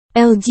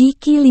LG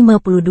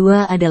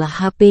Q52 adalah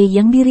HP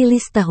yang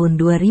dirilis tahun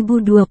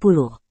 2020.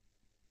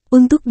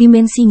 Untuk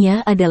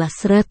dimensinya adalah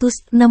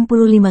 165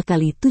 x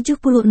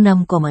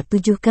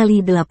 76,7 x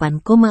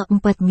 8,4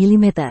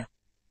 mm.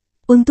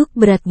 Untuk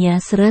beratnya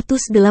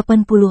 186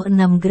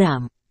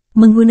 gram.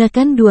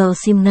 Menggunakan dual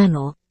SIM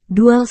nano,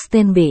 dual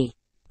standby.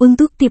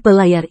 Untuk tipe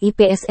layar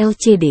IPS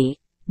LCD,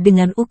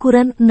 dengan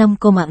ukuran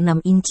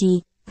 6,6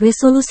 inci,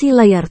 resolusi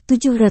layar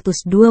 720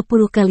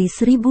 x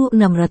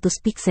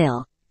 1600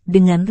 piksel,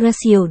 dengan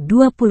rasio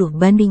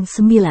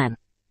 20:9.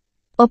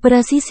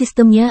 Operasi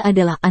sistemnya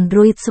adalah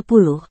Android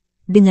 10,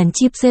 dengan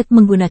chipset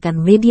menggunakan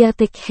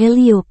MediaTek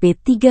Helio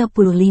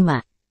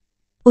P35.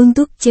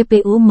 Untuk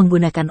CPU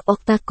menggunakan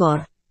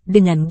octa-core,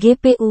 dengan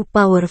GPU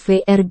Power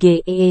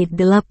VRGE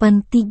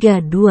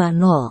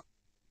 8320.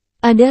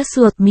 Ada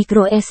slot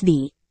micro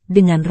SD,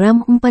 dengan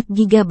RAM 4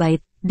 GB,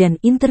 dan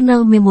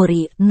internal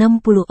memori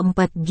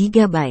 64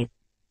 GB.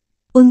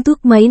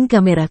 Untuk main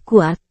kamera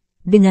kuat,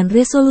 dengan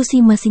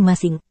resolusi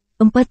masing-masing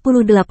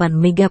 48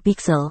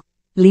 megapiksel,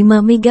 5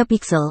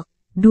 megapiksel,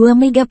 2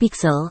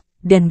 megapiksel,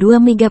 dan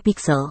 2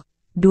 megapiksel,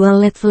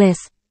 dual LED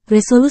flash,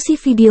 resolusi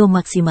video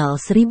maksimal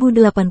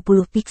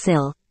 1080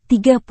 piksel,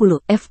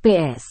 30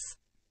 fps.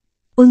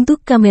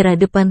 Untuk kamera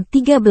depan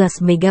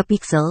 13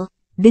 megapiksel,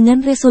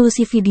 dengan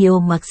resolusi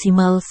video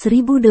maksimal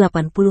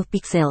 1080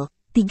 piksel,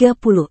 30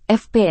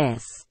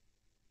 fps.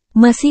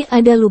 Masih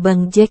ada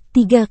lubang jack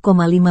 3,5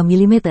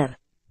 mm.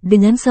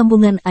 Dengan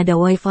sambungan ada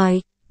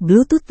Wi-Fi,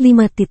 Bluetooth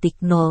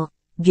 5.0,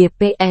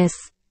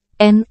 GPS,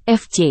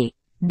 NFC,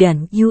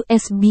 dan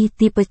USB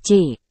tipe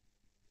C.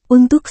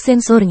 Untuk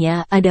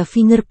sensornya ada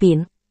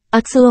fingerprint,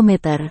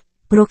 accelerometer,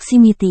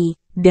 proximity,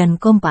 dan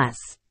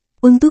kompas.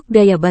 Untuk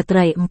daya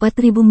baterai 4000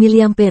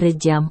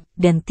 mAh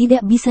dan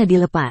tidak bisa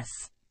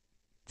dilepas.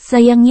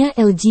 Sayangnya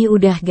LG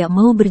udah gak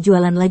mau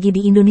berjualan lagi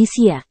di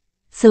Indonesia,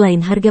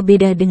 selain harga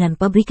beda dengan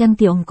pabrikan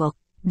Tiongkok,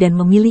 dan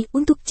memilih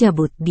untuk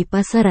cabut di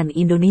pasaran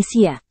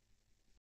Indonesia.